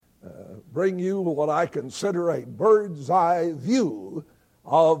bring you what I consider a bird's eye view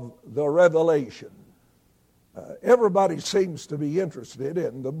of the Revelation. Everybody seems to be interested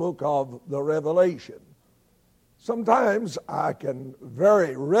in the book of the Revelation. Sometimes I can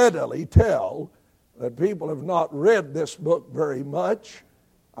very readily tell that people have not read this book very much.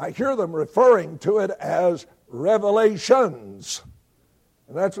 I hear them referring to it as Revelations.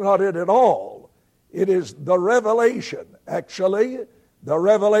 And that's not it at all. It is the revelation, actually, the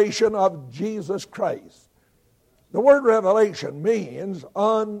revelation of Jesus Christ. The word revelation means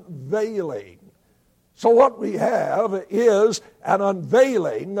unveiling. So what we have is an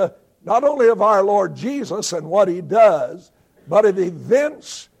unveiling not only of our Lord Jesus and what He does, but of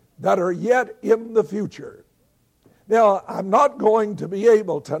events that are yet in the future. Now, I'm not going to be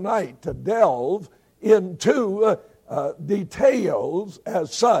able tonight to delve into details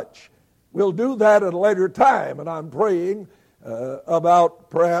as such. We'll do that at a later time, and I'm praying about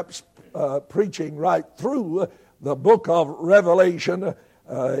perhaps preaching right through the book of Revelation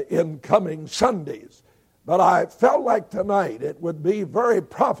in coming Sundays. But I felt like tonight it would be very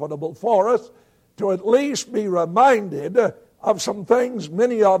profitable for us to at least be reminded of some things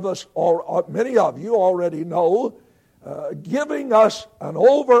many of us, or many of you already know, giving us an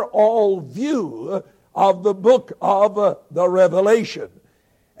overall view of the book of the Revelation.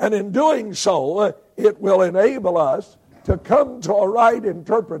 And in doing so, it will enable us to come to a right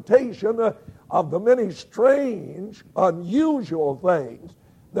interpretation of the many strange, unusual things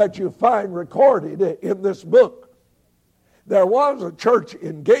that you find recorded in this book. There was a church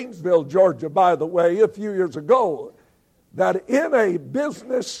in Gainesville, Georgia, by the way, a few years ago, that in a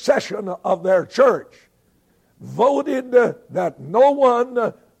business session of their church voted that no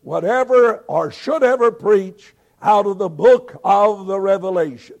one would ever or should ever preach out of the book of the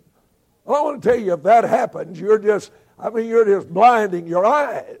Revelation. Well, I want to tell you, if that happens, you're just blinding your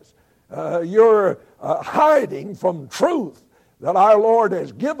eyes. You're hiding from truth that our Lord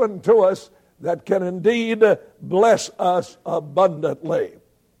has given to us that can indeed bless us abundantly.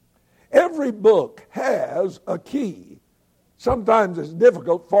 Every book has a key. Sometimes it's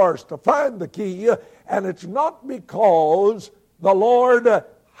difficult for us to find the key, and it's not because the Lord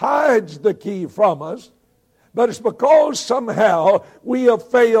hides the key from us, but it's because somehow we have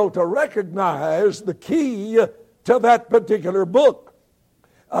failed to recognize the key to that particular book.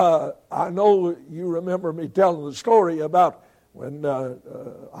 I know you remember me telling the story about when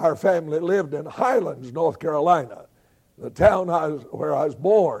our family lived in Highlands, North Carolina, the town where I was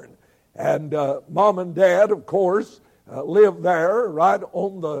born. And Mom and Dad, of course, lived there right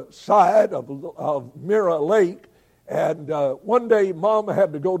on the side of Mira Lake. And one day Mom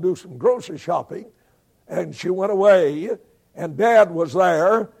had to go do some grocery shopping, and she went away, and Dad was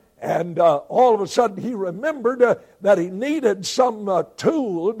there. And all of a sudden he remembered that he needed some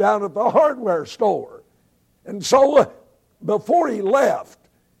tool down at the hardware store. And so before he left,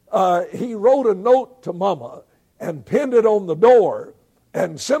 he wrote a note to Mama and pinned it on the door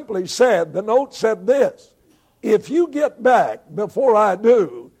and simply said, the note said this: if you get back before I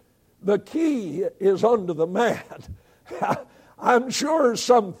do, the key is under the mat. I'm sure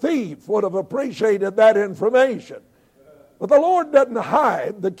some thief would have appreciated that information. But the Lord doesn't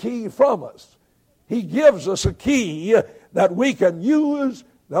hide the key from us. He gives us a key that we can use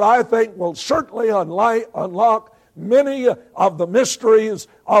that I think will certainly unlock many of the mysteries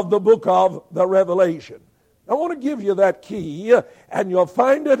of the book of the Revelation. I want to give you that key, and you'll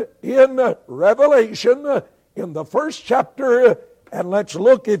find it in Revelation in the first chapter, and let's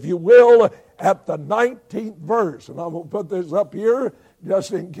look, if you will, at the 19th verse. And I'm going to put this up here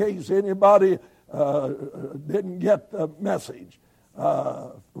just in case anybody didn't get the message.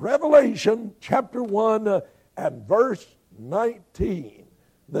 Revelation chapter 1 and verse 19.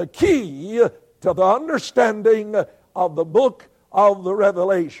 The key to the understanding of the book of the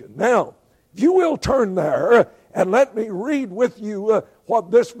Revelation. Now, if you will turn there and let me read with you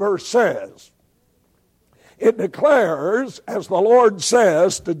what this verse says. It declares, as the Lord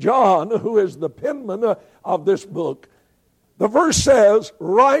says to John, who is the penman of this book, the verse says,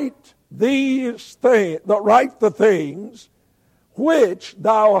 write the things which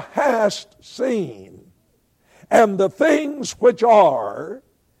thou hast seen, and the things which are,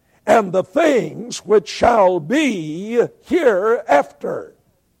 and the things which shall be hereafter.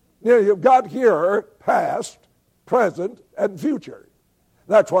 Now, you've got here past, present, and future.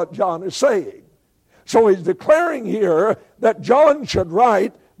 That's what John is saying. So he's declaring here that John should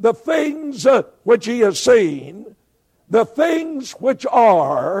write the things which he has seen, the things which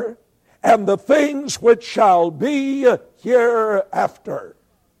are, and the things which shall be hereafter.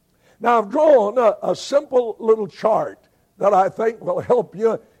 Now, I've drawn a simple little chart that I think will help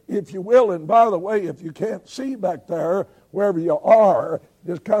you if you will, and by the way, if you can't see back there, wherever you are,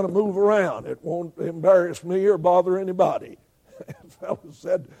 just kind of move around. It won't embarrass me or bother anybody. A fellow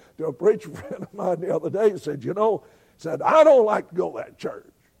said to a preacher friend of mine the other day, he said, I don't like to go to that church.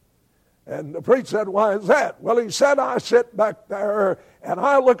 And the preacher said, why is that? Well, he said, I sit back there and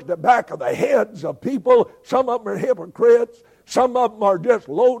I look at the back of the heads of people. Some of them are hypocrites. Some of them are just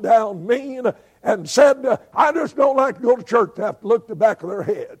low down mean. And said, I just don't like to go to church to have to look at the back of their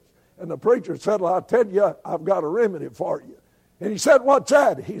heads. And the preacher said, well, I'll tell you, I've got a remedy for you. And he said, what's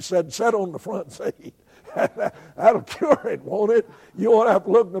that? He said, sit on the front seat. That'll cure it, won't it? You won't have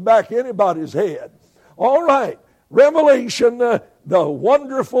to look in the back of anybody's head. All right. Revelation, the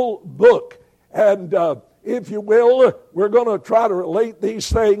wonderful book. And if you will, we're going to try to relate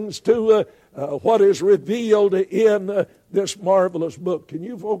these things to what is revealed in this marvelous book. Can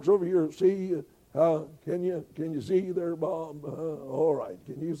you folks over here see? Can you see there, Bob? All right.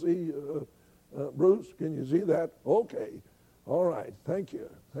 Can you see, Bruce? Can you see that? Okay. All right. Thank you.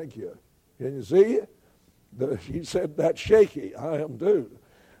 Thank you. Can you see? She said that's shaky. I am too.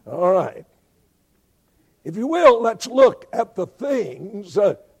 All right. If you will, let's look at the things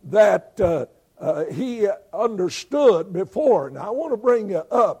that he understood before. Now, I want to bring you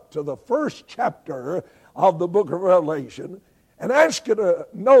up to the first chapter of the book of Revelation and ask you to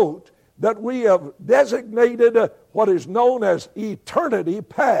note that we have designated what is known as eternity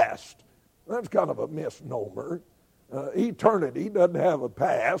past. That's kind of a misnomer. Eternity doesn't have a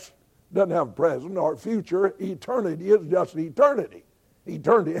past, doesn't have a present or future. Eternity is just eternity.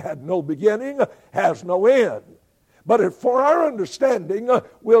 Eternity had no beginning, has no end. But for our understanding,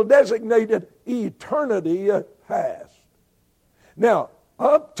 we'll designate it eternity past. Now,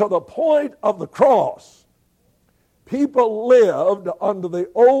 up to the point of the cross, people lived under the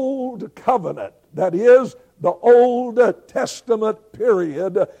old covenant, that is, the Old Testament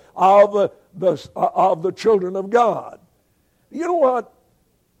period of the children of God. You know what?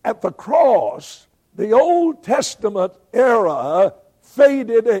 At the cross, the Old Testament era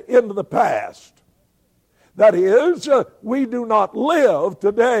faded into the past. That is, we do not live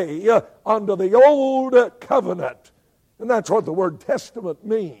today under the old covenant. And that's what the word testament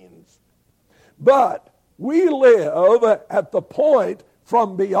means. But we live at the point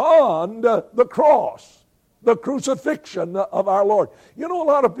from beyond the cross, the crucifixion of our Lord. You know, a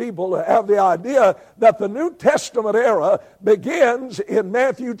lot of people have the idea that the New Testament era begins in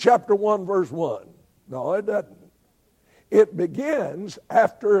Matthew chapter 1, verse 1. No, it doesn't. It begins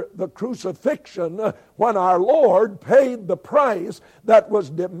after the crucifixion when our Lord paid the price that was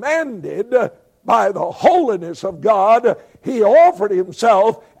demanded by the holiness of God. He offered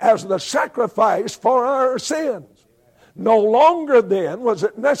himself as the sacrifice for our sins. No longer then was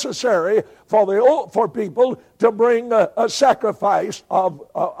it necessary for people to bring a sacrifice of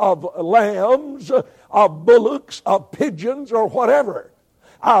lambs, of bullocks, of pigeons, or whatever.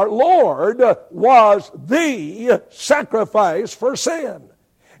 Our Lord was the sacrifice for sin.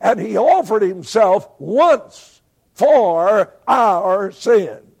 And he offered himself once for our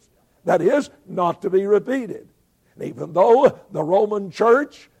sins. That is, not to be repeated. And even though the Roman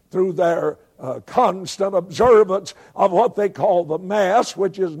Church, through their constant observance of what they call the Mass,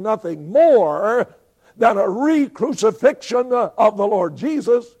 which is nothing more than a re-crucifixion of the Lord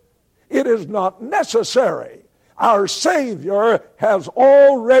Jesus, it is not necessary. Our Savior has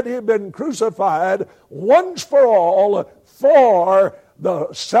already been crucified once for all for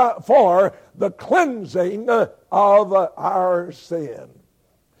the cleansing of our sin.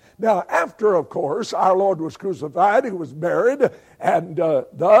 Now, after, of course, our Lord was crucified, he was buried, and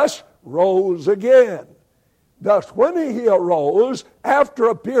thus rose again. Thus, when he arose, after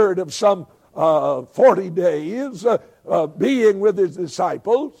a period of some 40 days being with his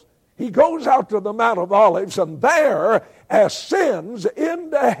disciples, he goes out to the Mount of Olives and there ascends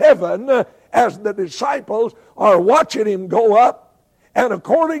into heaven as the disciples are watching him go up. And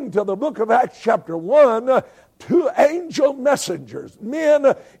according to the book of Acts chapter 1, 2 angel messengers,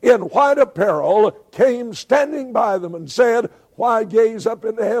 men in white apparel, came standing by them and said, why gaze up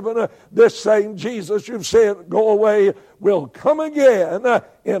into heaven? This same Jesus you've seen go away will come again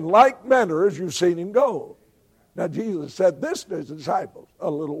in like manner as you've seen him go. Now Jesus said this to his disciples, a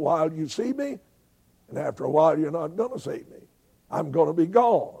little while you see me, and after a while you're not going to see me. I'm going to be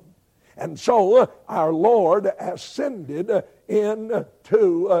gone. And so our Lord ascended into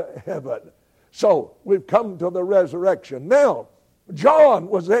heaven. So we've come to the resurrection. Now, John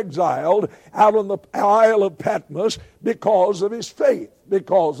was exiled out on the Isle of Patmos because of his faith,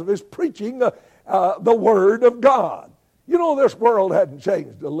 because of his preaching the Word of God. You know, this world hadn't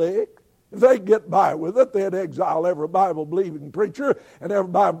changed a lick. If they get by with it, they'd exile every Bible-believing preacher, and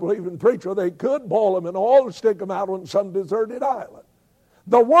every Bible-believing preacher they could, boil them in oil and stick them out on some deserted island.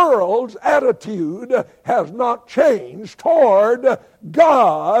 The world's attitude has not changed toward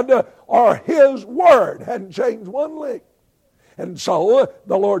God or His Word. Hadn't changed one lick. And so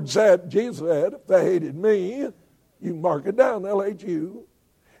the Lord said, Jesus said, if they hated me, you can mark it down, they'll hate you.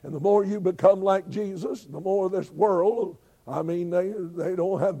 And the more you become like Jesus, the more this world, they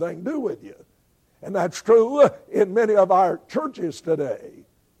don't have anything to do with you. And that's true in many of our churches today.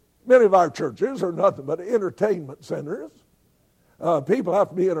 Many of our churches are nothing but entertainment centers. People have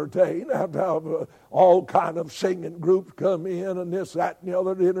to be entertained, have to have all kind of singing groups come in and this, that, and the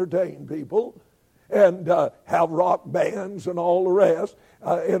other to entertain people, and have rock bands and all the rest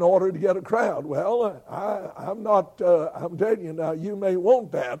in order to get a crowd. Well, I'm telling you now, you may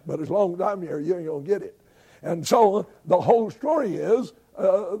want that, but as long as I'm here, you ain't going to get it. And so the whole story is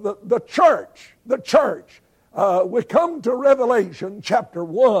the church. We come to Revelation chapter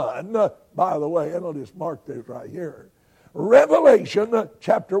 1, by the way, and I'll just mark this right here. Revelation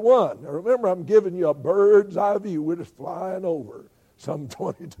chapter 1. Now remember, I'm giving you a bird's eye view. We're just flying over some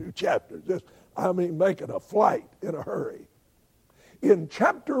 22 chapters. Making a flight in a hurry. In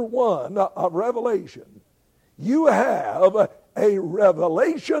chapter 1 of Revelation, you have a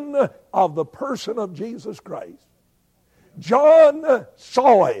revelation of the person of Jesus Christ. John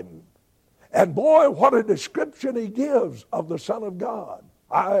saw Him. And boy, what a description he gives of the Son of God.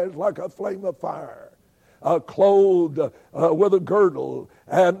 Eyes like a flame of fire. Clothed with a girdle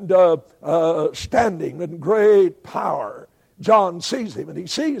and standing in great power. John sees Him, and he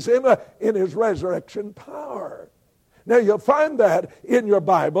sees Him in His resurrection power. Now you'll find that in your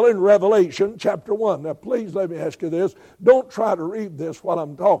Bible in Revelation chapter 1. Now please let me ask you this. Don't try to read this while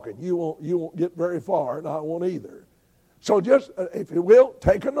I'm talking. You won't get very far, and I won't either. So just, if you will,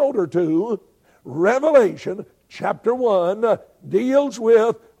 take a note or two. Revelation chapter 1 deals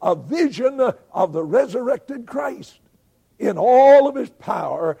with a vision of the resurrected Christ in all of His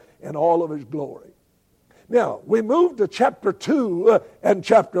power and all of His glory. Now, we move to chapter 2 and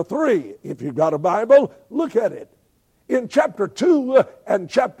chapter 3. If you've got a Bible, look at it. In chapter 2 and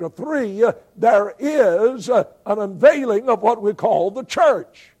chapter 3, there is an unveiling of what we call the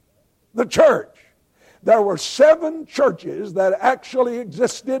church. The church. There were 7 churches that actually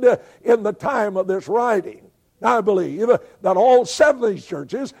existed in the time of this writing. Now, I believe that all 7 of these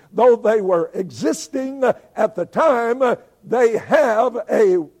churches, though they were existing at the time, they have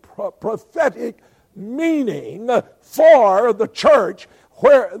a prophetic meaning for the church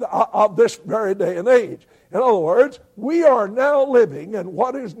of this very day and age. In other words, we are now living in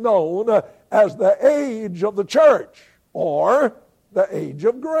what is known as the age of the church, or the age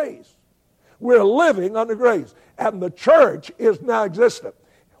of grace. We're living under grace, and the church is now existent.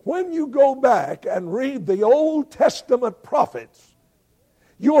 When you go back and read the Old Testament prophets,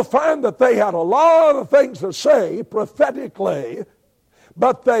 you will find that they had a lot of things to say prophetically,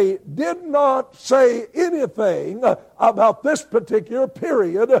 but they did not say anything about this particular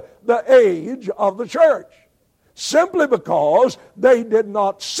period, the age of the church, simply because they did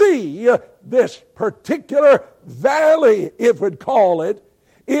not see this particular valley, if we'd call it,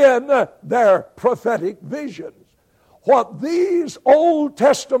 in their prophetic visions. What these Old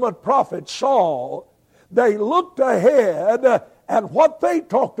Testament prophets saw, they looked ahead, and what they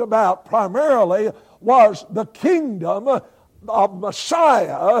talked about primarily was the kingdom of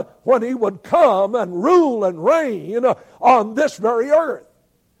Messiah when He would come and rule and reign on this very earth.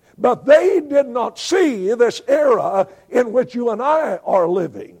 But they did not see this era in which you and I are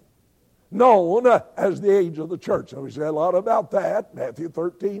living, known as the age of the church. And we say a lot about that. Matthew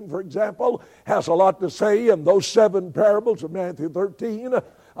 13, for example, has a lot to say in those 7 parables of Matthew 13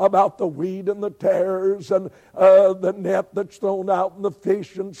 about the wheat and the tares and the net that's thrown out and the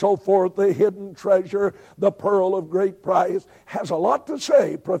fish and so forth, the hidden treasure, the pearl of great price, has a lot to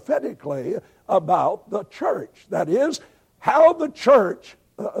say prophetically about the church. That is, how the church,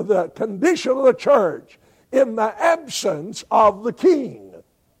 the condition of the church in the absence of the king.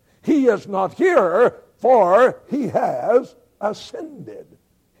 He is not here, for He has ascended.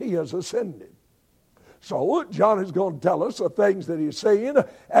 He has ascended. So John is going to tell us the things that he's seen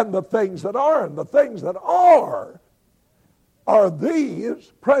and the things that are. And the things that are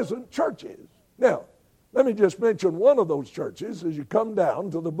these present churches. Now, let me just mention one of those churches as you come down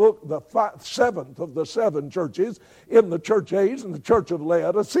to the book, the 7th of the 7 churches in the church age, in the church of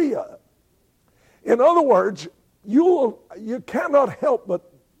Laodicea. In other words, you cannot help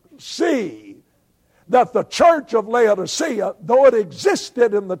but see that the church of Laodicea, though it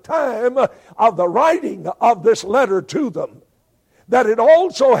existed in the time of the writing of this letter to them, that it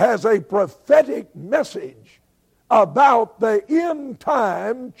also has a prophetic message about the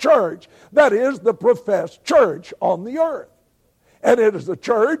end-time church, that is, the professed church on the earth. And it is the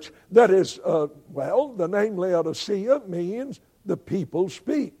church that is, the name Laodicea means the people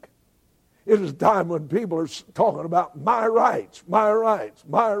speak. It is a time when people are talking about my rights, my rights,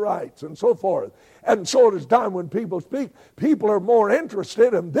 my rights, and so forth. And so it is time when people speak. People are more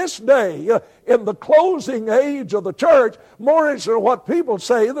interested in this day, in the closing age of the church, more interested in what people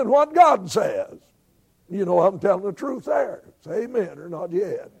say than what God says. You know I'm telling the truth there. Say amen or not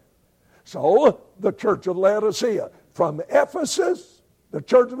yet. So, the church of Laodicea. From Ephesus, the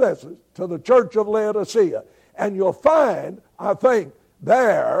church of Ephesus, to the church of Laodicea. And you'll find, I think,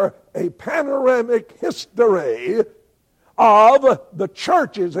 there a panoramic history of the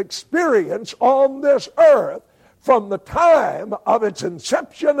church's experience on this earth from the time of its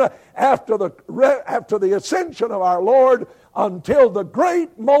inception after the ascension of our Lord until the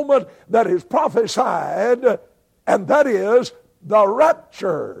great moment that is prophesied, and that is the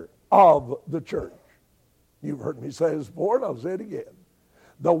rapture of the church. You've heard me say this before, and I'll say it again.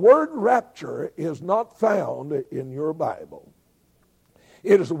 The word rapture is not found in your Bible.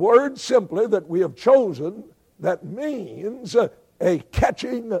 It is a word simply that we have chosen that means a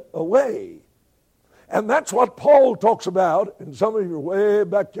catching away. And that's what Paul talks about. And some of you are way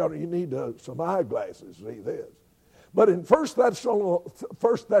back there. You need some eyeglasses to see this. But in 1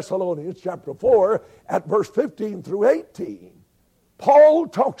 Thessalonians chapter 4, at verse 15 through 18, Paul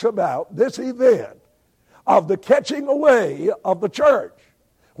talks about this event of the catching away of the church,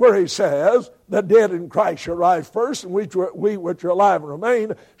 where he says, the dead in Christ shall rise first, and we which are alive and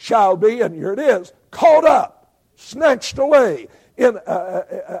remain shall be, and here it is, caught up, snatched away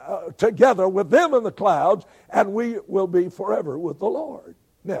together with them in the clouds, and we will be forever with the Lord.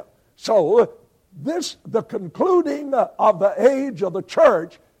 Now, so the concluding of the age of the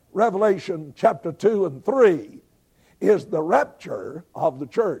church, Revelation chapter 2 and 3, is the rapture of the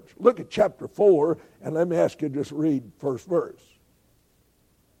church. Look at chapter 4, and let me ask you to just read first verse.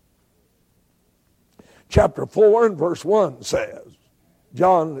 Chapter 4 and verse 1 says,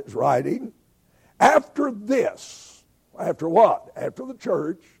 John is writing, after this, after what? After the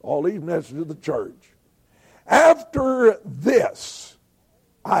church, all these messages of the church. After this,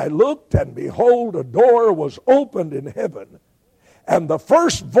 I looked, and behold, a door was opened in heaven, and the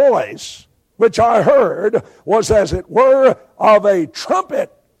first voice which I heard was as it were of a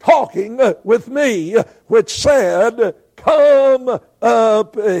trumpet talking with me, which said, come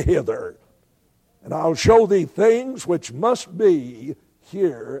up hither, and I'll show thee things which must be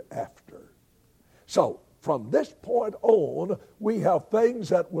hereafter. So, from this point on, we have things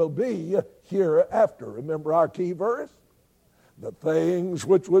that will be hereafter. Remember our key verse? The things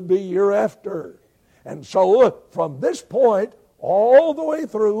which would be hereafter. And so, from this point all the way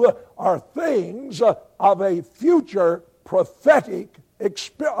through are things of a future prophetic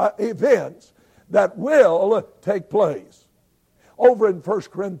events that will take place. Over in 1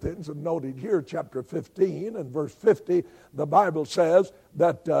 Corinthians, and noted here, chapter 15 and verse 50, the Bible says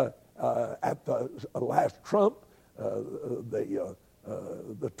that at the last trump, the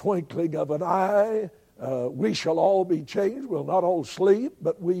twinkling of an eye, we shall all be changed. We'll not all sleep,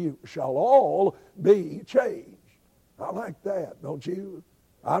 but we shall all be changed. I like that, don't you?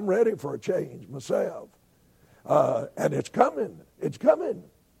 I'm ready for a change myself. And it's coming. It's coming.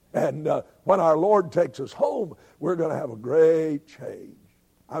 And when our Lord takes us home, we're going to have a great change.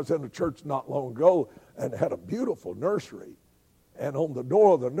 I was in a church not long ago and had a beautiful nursery. And on the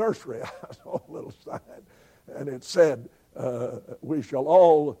door of the nursery, I saw a little sign. And it said, we shall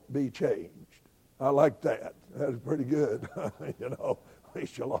all be changed. I like that. That's pretty good. We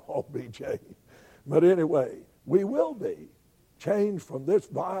shall all be changed. But anyway, we will be changed from this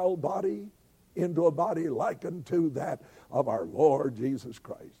vile body into a body like unto that of our Lord Jesus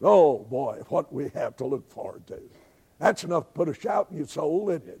Christ. Oh, boy, what we have to look forward to. That's enough to put a shout in your soul,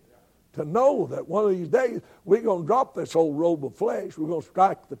 isn't it? To know that one of these days we're going to drop this old robe of flesh. We're going to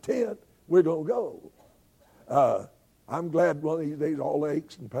strike the tent. We're going to go. I'm glad one of these days all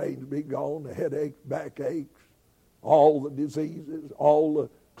aches and pains be gone, the headaches, backaches, all the diseases, all the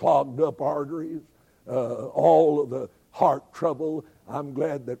clogged up arteries, all of the heart trouble. I'm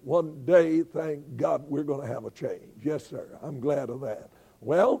glad that one day, thank God, we're going to have a change. Yes, sir. I'm glad of that.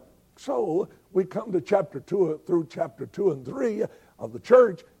 Well, so we come to chapter 2 through chapter 2 and 3 of the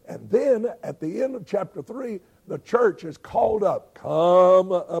church, and then at the end of chapter 3, the church is called up,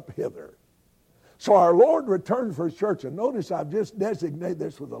 come up hither. So our Lord returns for his church, and notice I've just designated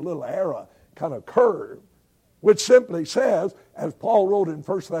this with a little arrow, kind of curve, which simply says, as Paul wrote in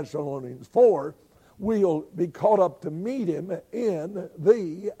 1 Thessalonians 4, we'll be caught up to meet him in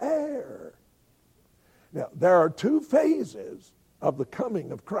the air. Now, there are two phases of the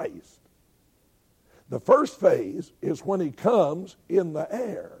coming of Christ. The first phase is when he comes in the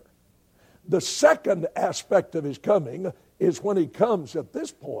air. The second aspect of his coming is when he comes at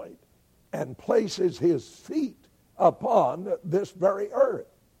this point and places his feet upon this very earth.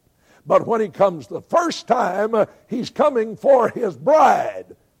 But when he comes the first time, he's coming for his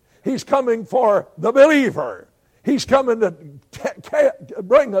bride. He's coming for the believer. He's coming to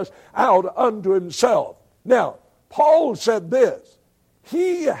bring us out unto himself. Now, Paul said this,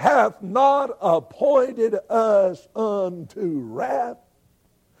 he hath not appointed us unto wrath,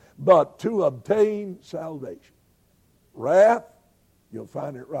 but to obtain salvation. Wrath, you'll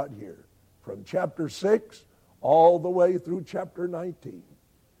find it right here. From chapter 6 all the way through chapter 19.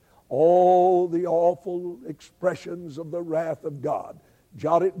 All the awful expressions of the wrath of God.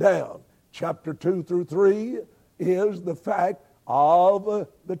 Jot it down. Chapter 2 through 3 is the fact of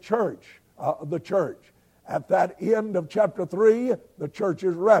the church. At that end of chapter 3, the church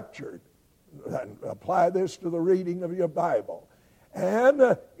is raptured. And apply this to the reading of your Bible.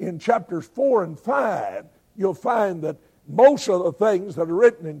 And in chapters 4 and 5, you'll find that most of the things that are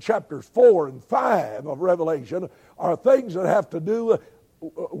written in chapters 4 and 5 of Revelation are things that have to do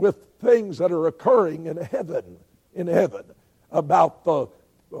with things that are occurring in heaven, about the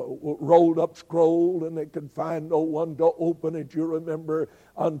rolled up scroll, and they could find no one to open it, you remember,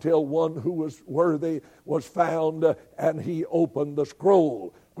 until one who was worthy was found, and he opened the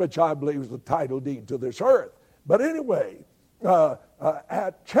scroll, which I believe is the title deed to this earth. But anyway,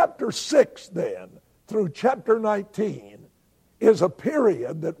 at chapter 6 then, through chapter 19, is a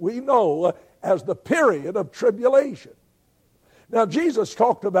period that we know as the period of tribulation. Now, Jesus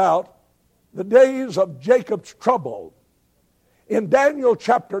talked about the days of Jacob's trouble. In Daniel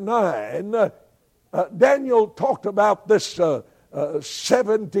chapter 9, Daniel talked about this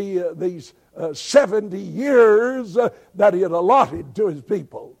 70 years that he had allotted to his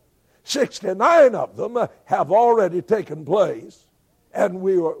people. 69 of them have already taken place, and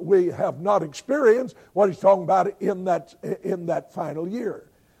we have not experienced what he's talking about in that final year.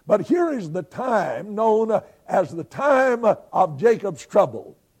 But here is the time known as the time of Jacob's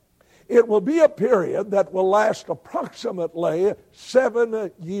trouble. It will be a period that will last approximately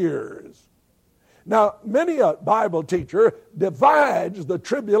 7 years. Now, many a Bible teacher divides the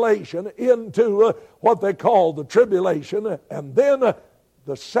tribulation into what they call the tribulation, and then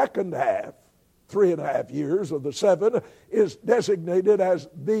the second half, 3.5 years of the 7, is designated as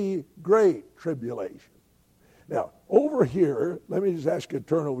the Great Tribulation. Now, over here, let me just ask you to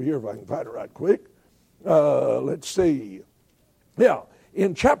turn over here if I can find it right quick. Let's see. Yeah,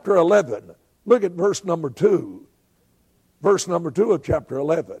 in chapter 11, look at verse number 2. Verse number 2 of chapter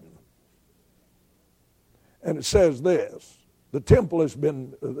 11. And it says this. The temple,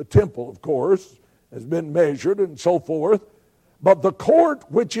 of course, has been measured and so forth. But the court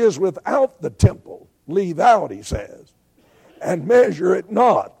which is without the temple, leave out, he says, and measure it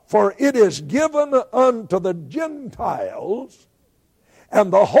not. For it is given unto the Gentiles,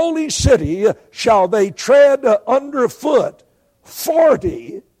 and the holy city shall they tread under foot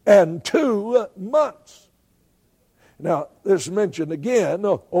 42 months. Now, this is mentioned again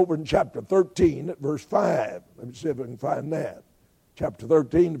over in chapter 13 at verse 5. Let me see if I can find that. Chapter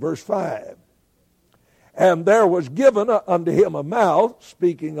 13, verse 5. And there was given unto him a mouth,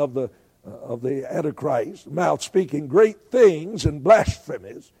 speaking of the Antichrist, mouth speaking great things and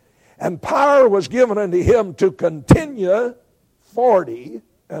blasphemies. And power was given unto him to continue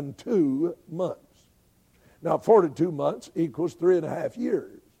 42 months. Now, 42 months equals 3.5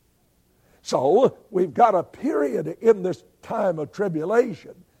 years. So, we've got a period in this time of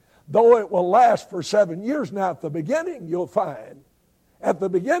tribulation. Though it will last for 7 years. Now, at the beginning, you'll find, at the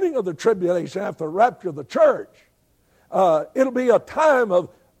beginning of the tribulation, after the rapture of the church, it'll be a time of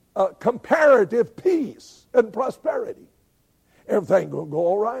comparative peace and prosperity. Everything will go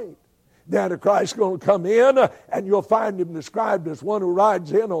all right. The Antichrist is going to come in, and you'll find him described as one who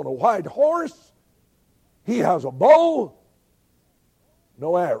rides in on a white horse. He has a bow,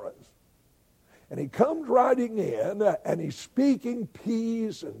 no arrows. And he comes riding in, and he's speaking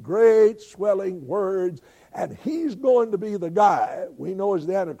peace and great swelling words, and he's going to be the guy we know as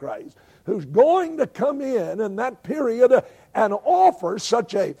the Antichrist, who's going to come in that period and offer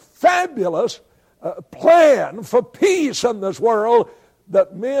such a fabulous plan for peace in this world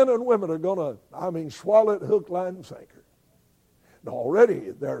that men and women are going to, swallow it hook, line, and sinker. And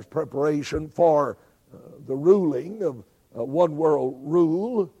already there's preparation for the ruling of one world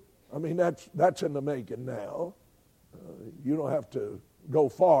rule. that's in the making now. You don't have to go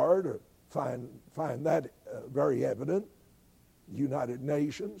far to find find that very evident. United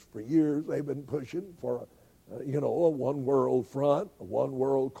Nations, for years they've been pushing for, a one world front, a one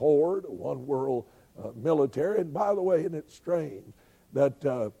world court, a one world military. And by the way, isn't it strange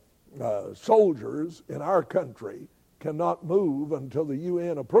that soldiers in our country cannot move until the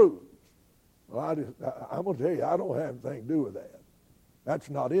UN approves? Well, I'm going to tell you, I don't have anything to do with that. That's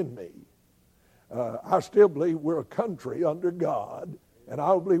not in me. I still believe we're a country under God, and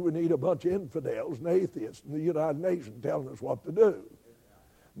I believe we need a bunch of infidels and atheists in the United Nations telling us what to do.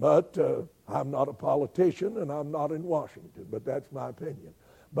 But I'm not a politician, and I'm not in Washington, but that's my opinion.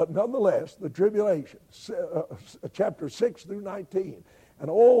 But nonetheless, the tribulation, chapter 6 through 19, and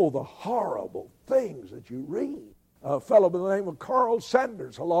all the horrible things that you read. A fellow by the name of Carl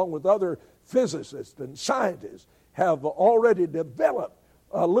Sanders, along with other physicists and scientists, have already developed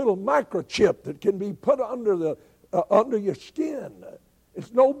a little microchip that can be put under your skin.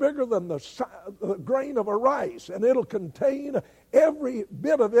 It's no bigger than the grain of a rice, and it'll contain every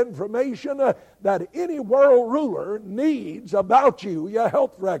bit of information that any world ruler needs about you, your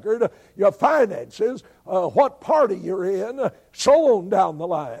health record, your finances, what party you're in, so on down the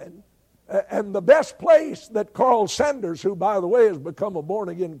line. And the best place that Carl Sanders, who, by the way, has become a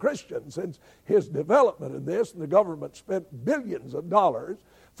born-again Christian since his development in this, and the government spent billions of dollars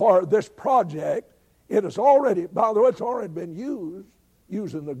for this project. It has already, by the way, it's already been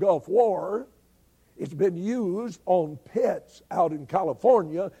used in the Gulf War. It's been used on pets out in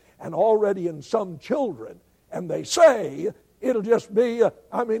California and already in some children. And they say it'll just be,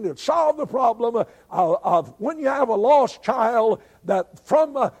 it'll solve the problem of when you have a lost child, that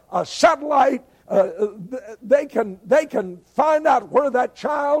from a satellite, they can find out where that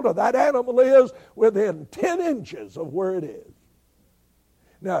child or that animal is within 10 inches of where it is.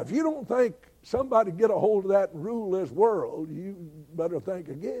 Now, if you don't think somebody get a hold of that and rule this world, you better think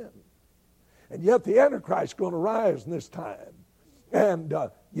again. And yet the Antichrist is going to rise in this time. And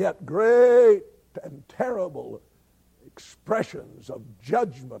yet great and terrible expressions of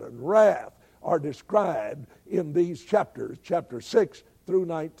judgment and wrath are described in these chapters, chapter 6 through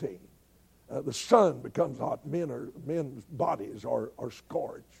 19. The sun becomes hot. Men's bodies are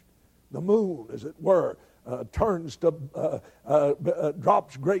scorched. The moon, as it were, turns to,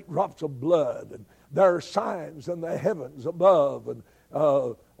 drops great drops of blood. And there are signs in the heavens above, and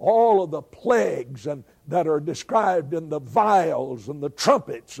all of the plagues that are described in the vials and the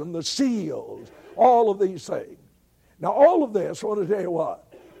trumpets and the seals, all of these things. Now, all of this, I want to tell you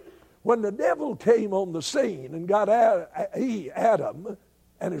what. When the devil came on the scene and got Adam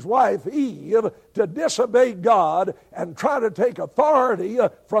and his wife Eve to disobey God and try to take authority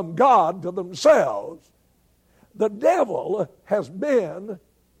from God to themselves, the devil has been,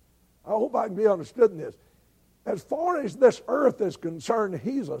 I hope I can be understood in this, as far as this earth is concerned,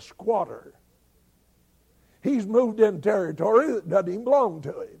 he's a squatter. He's moved in territory that doesn't even belong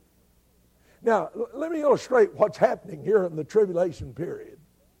to him. Now, let me illustrate what's happening here in the tribulation period.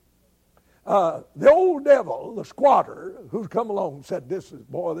 The old devil, the squatter, who's come along and said, this is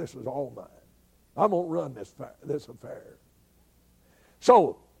all mine. I'm going to run this affair.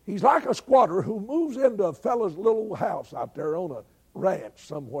 So, he's like a squatter who moves into a fellow's little house out there on a ranch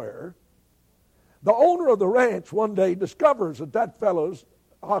somewhere. The owner of the ranch one day discovers that fellow's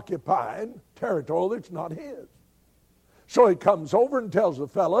occupying territory that's not his. So he comes over and tells the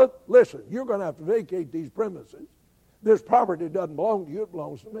fellow, listen, you're going to have to vacate these premises. This property doesn't belong to you, it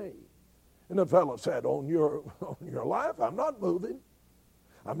belongs to me. And the fellow said, on your life, I'm not moving.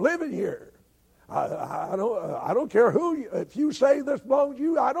 I'm living here. I don't care if you say this belongs to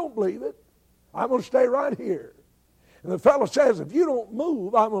you, I don't believe it. I'm going to stay right here. And the fellow says, if you don't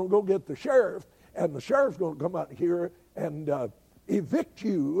move, I'm going to go get the sheriff, and the sheriff's going to come out here and evict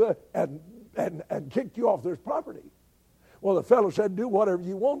you and kick you off this property. Well, the fellow said, do whatever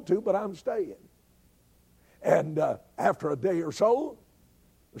you want to, but I'm staying. And after a day or so,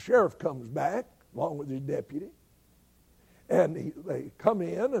 the sheriff comes back along with his deputy. And they come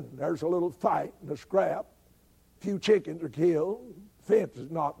in, and there's a little fight and a scrap. A few chickens are killed. Fence is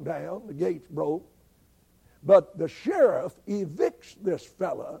knocked down. The gate's broke. But the sheriff evicts this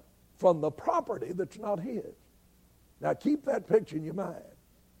fella from the property that's not his. Now, keep that picture in your mind.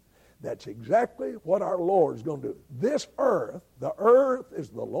 That's exactly what our Lord's going to do. This earth, the earth is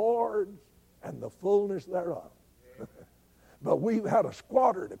the Lord's and the fullness thereof. But we've had a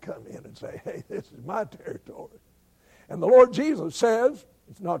squatter to come in and say, hey, this is my territory. And the Lord Jesus says,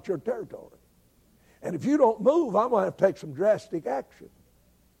 it's not your territory. And if you don't move, I'm going to have to take some drastic action.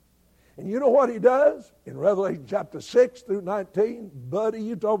 And you know what he does? In Revelation chapter 6 through 19, buddy,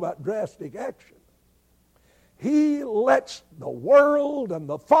 you talk about drastic action. he lets the world and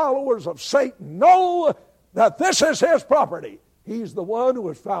the followers of Satan know that this is his property. He's the one who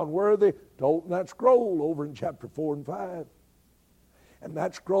was found worthy to open that scroll over in chapter 4 and 5. And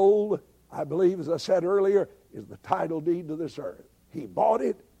that scroll, I believe, as I said earlier, is the title deed to this earth. He bought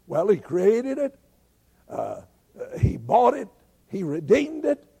it. Well, he created it. He bought it. He redeemed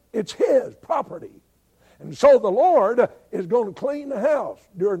it. It's his property. And so the Lord is going to clean the house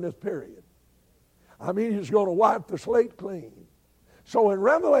during this period. I mean, he's going to wipe the slate clean. So in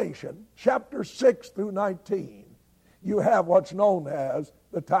Revelation, chapter 6 through 19, you have what's known as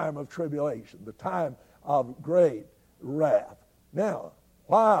the time of tribulation, the time of great wrath. Now,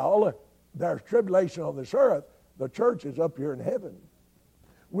 while there's tribulation on this earth, the church is up here in heaven.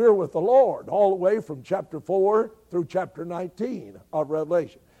 We're with the Lord all the way from chapter 4 through chapter 19 of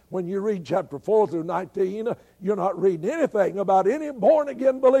Revelation. When you read chapter 4 through 19, you're not reading anything about any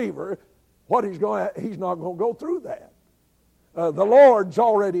born-again believer. He's not going to go through that. The Lord's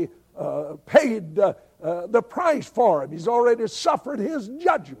already paid the price for him. He's already suffered his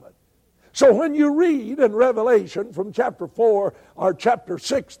judgment. So when you read in Revelation from chapter 4 or chapter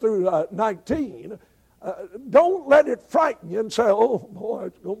 6 through 19, don't let it frighten you and say, oh, boy,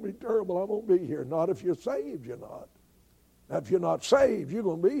 it's going to be terrible. I won't be here. Not if you're saved, you're not. Now, if you're not saved, you're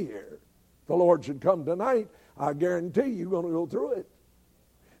going to be here. If the Lord should come tonight, I guarantee you're going to go through it.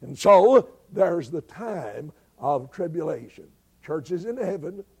 And so there's the time of tribulation. Church is in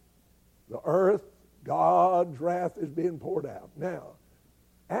heaven. The earth, God's wrath is being poured out. Now,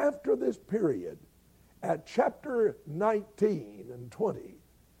 after this period, at chapter 19 and 20,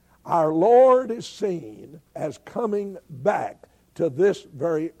 our Lord is seen as coming back to this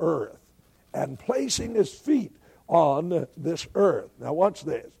very earth and placing his feet on this earth. Now watch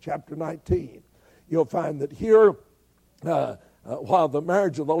this, chapter 19. You'll find that here, while the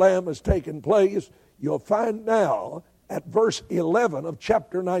marriage of the Lamb has taken place, you'll find now at verse 11 of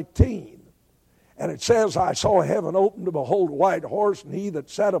chapter 19. And it says, I saw heaven open to behold a white horse, and he that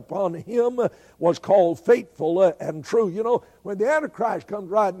sat upon him was called Faithful and True. You know, when the Antichrist comes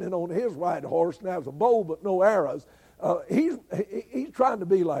riding in on his white horse and has a bow but no arrows, he's trying to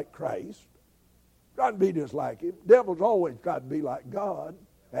be like Christ, trying to be just like him. Devil's always tried to be like God,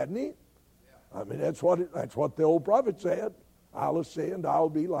 hasn't he? I mean, that's what the old prophet said. I'll ascend, I'll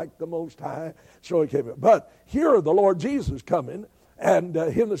be like the Most High. So he came. But here the Lord Jesus coming, and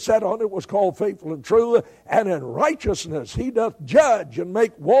him that sat on it was called Faithful and True, and in righteousness he doth judge and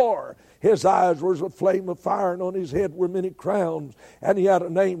make war. His eyes were as a flame of fire, and on his head were many crowns. And he had a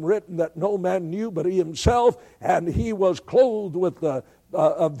name written that no man knew but he himself, and he was clothed with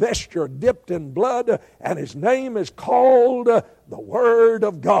a vesture dipped in blood, and his name is called the Word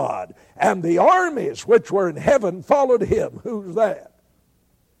of God. And the armies which were in heaven followed him. Who's that?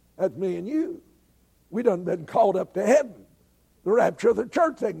 That's me and you. We done been called up to heaven. The rapture of the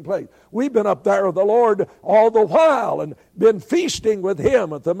church taking place. We've been up there with the Lord all the while and been feasting with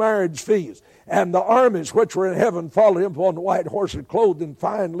him at the marriage feast. And the armies which were in heaven followed him upon the white horses, clothed in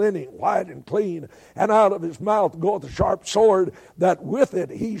fine linen, white and clean. And out of his mouth goeth a sharp sword, that with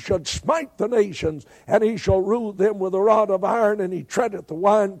it he should smite the nations, and he shall rule them with a rod of iron, and he treadeth the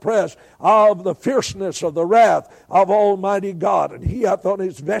winepress of the fierceness of the wrath of Almighty God. And he hath on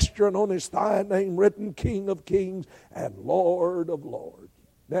his vesture and on his thigh a name written, King of Kings and Lord of Lords.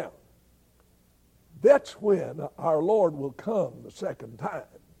 Now, that's when our Lord will come the second time.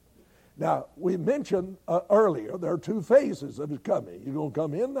 Now, we mentioned earlier there are two phases of his coming. He's going to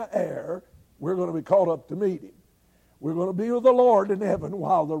come in the air. We're going to be caught up to meet him. We're going to be with the Lord in heaven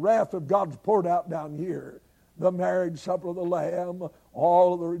while the wrath of God's poured out down here. The marriage supper of the Lamb,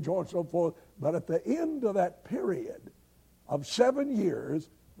 all of the rejoicing and so forth. But at the end of that period of 7 years,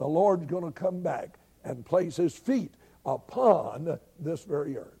 the Lord's going to come back and place his feet upon this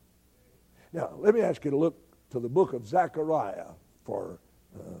very earth. Now, let me ask you to look to the book of Zechariah for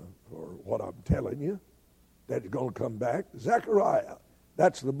what I'm telling you, that he's going to come back. Zechariah,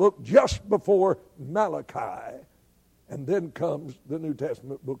 that's the book just before Malachi, and then comes the New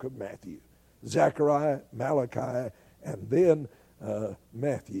Testament book of Matthew. Zechariah, Malachi, and then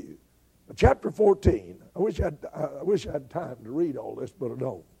Matthew. Chapter 14, I wish I had time to read all this, but I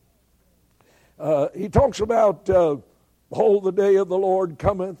don't. He talks about, behold, the day of the Lord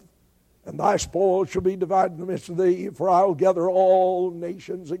cometh, and thy spoil shall be divided in the midst of thee, for I will gather all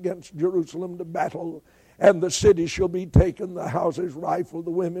nations against Jerusalem to battle, and the city shall be taken, the houses rifled,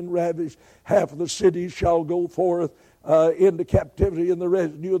 the women ravished, half of the cities shall go forth into captivity, and the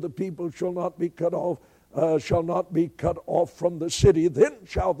residue of the people shall not be cut off from the city. Then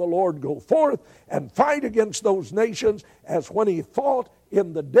shall the Lord go forth and fight against those nations as when he fought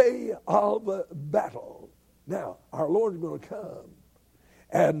in the day of battle. Now, our Lord's going to come,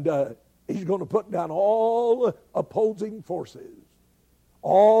 and he's going to put down all opposing forces,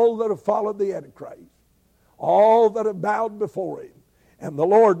 all that have followed the Antichrist, all that have bowed before him. And the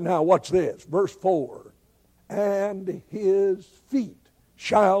Lord, now watch this, verse 4, and his feet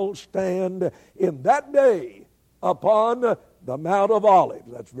shall stand in that day upon the Mount of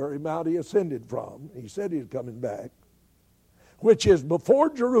Olives. That's the very mount he ascended from. He said he's coming back, which is before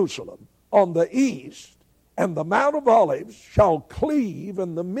Jerusalem on the east, and the Mount of Olives shall cleave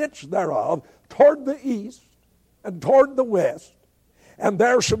in the midst thereof toward the east and toward the west, and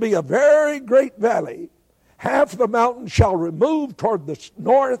there shall be a very great valley. Half the mountain shall remove toward the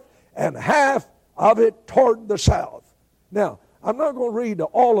north, and half of it toward the south. Now, I'm not going to read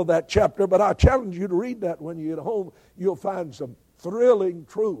all of that chapter, but I challenge you to read that when you get home. You'll find some thrilling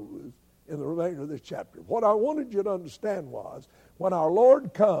truths in the remainder of this chapter. What I wanted you to understand was, when our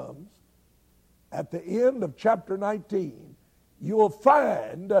Lord comes, at the end of chapter 19, you will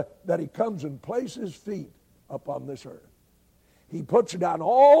find that he comes and places his feet upon this earth. He puts down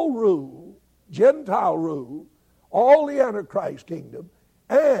all rule, Gentile rule, all the Antichrist kingdom,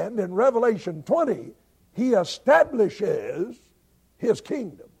 and in Revelation 20, he establishes his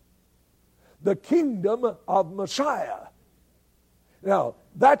kingdom, the kingdom of Messiah. Now,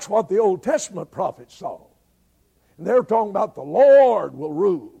 that's what the Old Testament prophets saw. And they're talking about the Lord will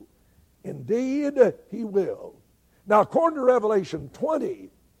rule. Indeed, he will. Now, according to Revelation 20,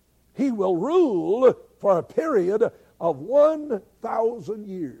 he will rule for a period of 1,000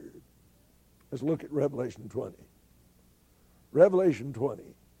 years. Let's look at Revelation 20. Revelation 20.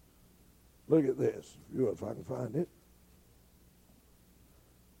 Look at this, if I can find it.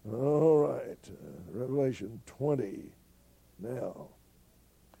 All right, Revelation 20. Now,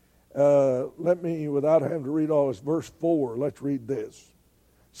 let me, without having to read all this, verse 4, let's read this.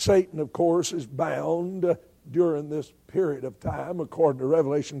 Satan, of course, is bound during this period of time, according to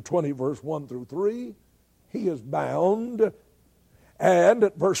Revelation 20, verse 1 through 3. He is bound. And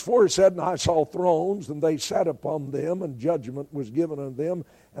at verse 4 it said, and I saw thrones, and they sat upon them, and judgment was given unto them.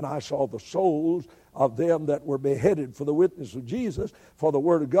 And I saw the souls of them that were beheaded for the witness of Jesus, for the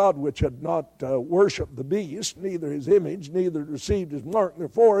word of God, which had not worshipped the beast, neither his image, neither received his mark in their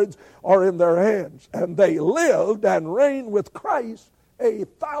foreheads or in their hands. And they lived and reigned with Christ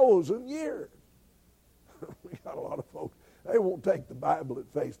 1,000 years. We got a lot of folks, they won't take the Bible at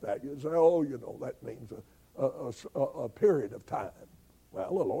face value and say, oh, you know, that means a period of time.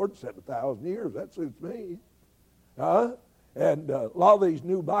 Well, the Lord said 1,000 years. That suits me. And a lot of these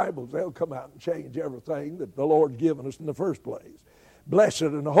new Bibles, they'll come out and change everything that the Lord's given us in the first place. Blessed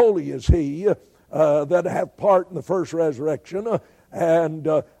and holy is he that hath part in the first resurrection, and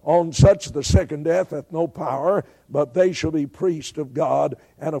on such the second death hath no power, but they shall be priests of God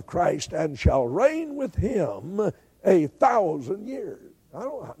and of Christ, and shall reign with him 1,000 years. I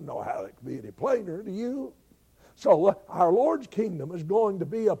don't know how that could be any plainer to you. So our Lord's kingdom is going to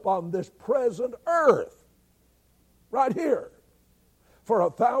be upon this present earth, right here, for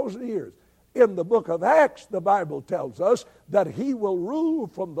 1,000 years. In the book of Acts, the Bible tells us that he will rule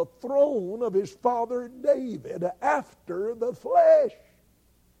from the throne of his father David after the flesh.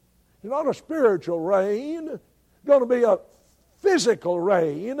 It's not a spiritual reign. It's going to be a physical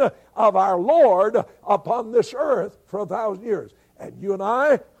reign of our Lord upon this earth for 1,000 years. And you and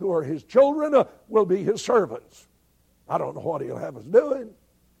I, who are his children, will be his servants. I don't know what he'll have us doing.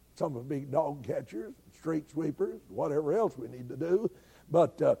 Some will be dog catchers, street sweepers, whatever else we need to do.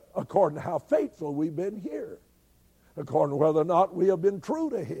 But according to how faithful we've been here, according to whether or not we have been true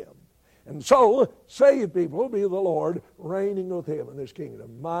to him. And so, saved people will be the Lord reigning with him in this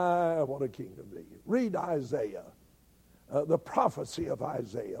kingdom. My, what a kingdom to be. Read Isaiah, the prophecy of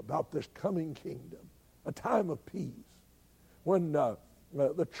Isaiah about this coming kingdom, a time of peace, when the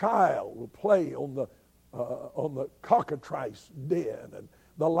child will play on the cockatrice den, and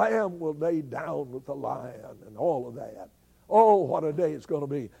the lamb will lay down with the lion, and all of that. Oh, what a day it's going to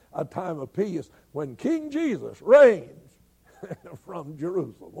be, a time of peace when King Jesus reigns from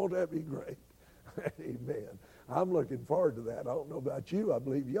Jerusalem. Won't that be great? Amen. I'm looking forward to that. I don't know about you. I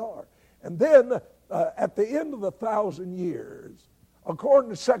believe you are. And then at the end of the 1,000 years,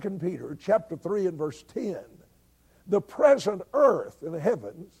 according to 2 Peter chapter 3 and verse 10, the present earth and the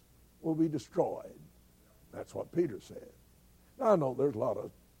heavens will be destroyed. That's what Peter said. Now, I know there's a lot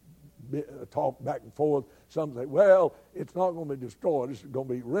of talk back and forth. Some say, well, it's not going to be destroyed. It's going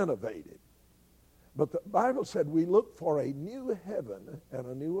to be renovated. But the Bible said we look for a new heaven and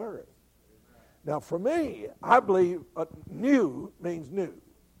a new earth. Now, for me, I believe new means new.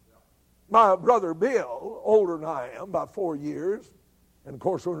 My brother Bill, older than I am, about 4 years, and of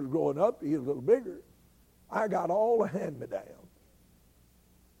course when he was growing up, he was a little bigger. I got all the hand-me-downs.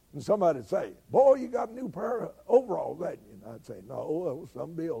 And somebody would say, boy, you got a new pair of overalls, hadn't you? And I'd say, no,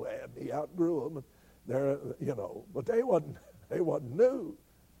 some Bill had. He outgrew them. And they're, but they wasn't new.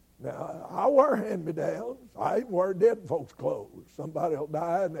 Now, I wear hand-me-downs. I even wear dead folks' clothes. Somebody will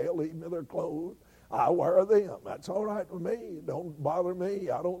die and they'll leave me their clothes. I wear them. That's all right with me. It don't bother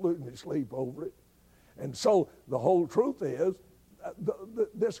me. I don't lose any sleep over it. And so the whole truth is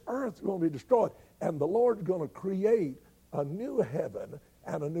this earth is going to be destroyed, and the Lord's going to create a new heaven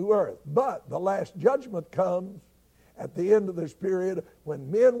and a new earth. But the last judgment comes at the end of this period when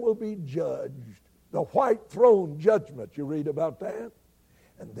men will be judged. The white throne judgment, you read about that.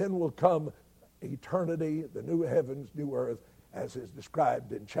 And then will come eternity, the new heavens, new earth, as is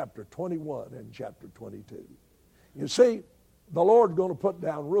described in chapter 21 and chapter 22. You see, the Lord's going to put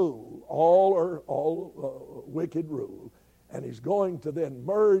down rule, all wicked rule, and he's going to then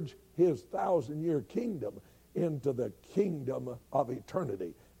merge his 1,000-year kingdom into the kingdom of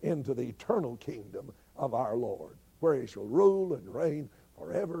eternity, into the eternal kingdom of our Lord, where he shall rule and reign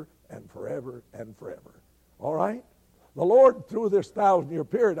forever and forever and forever. All right? The Lord, through this 1,000-year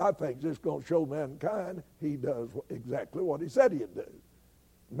period, I think is just going to show mankind he does exactly what he said he'd do.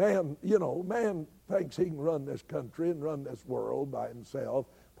 Man thinks he can run this country and run this world by himself,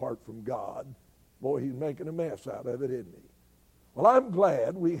 apart from God. Boy, he's making a mess out of it, isn't he? Well, I'm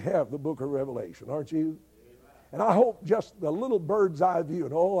glad we have the book of Revelation, aren't you? And I hope just the little bird's eye view,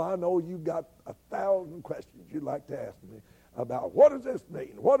 and I know you've got 1,000 questions you'd like to ask me about what does this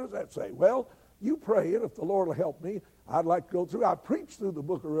mean? What does that say? Well, you pray, and if the Lord will help me, I'd like to go through. I preached through the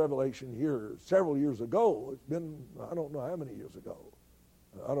book of Revelation here several years ago. It's been, I don't know how many years ago.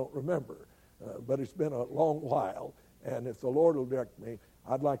 I don't remember, but it's been a long while. And if the Lord will direct me,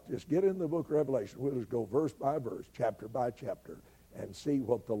 I'd like to just get in the book of Revelation. We'll just go verse by verse, chapter by chapter, and see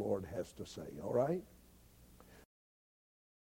what the Lord has to say, all right?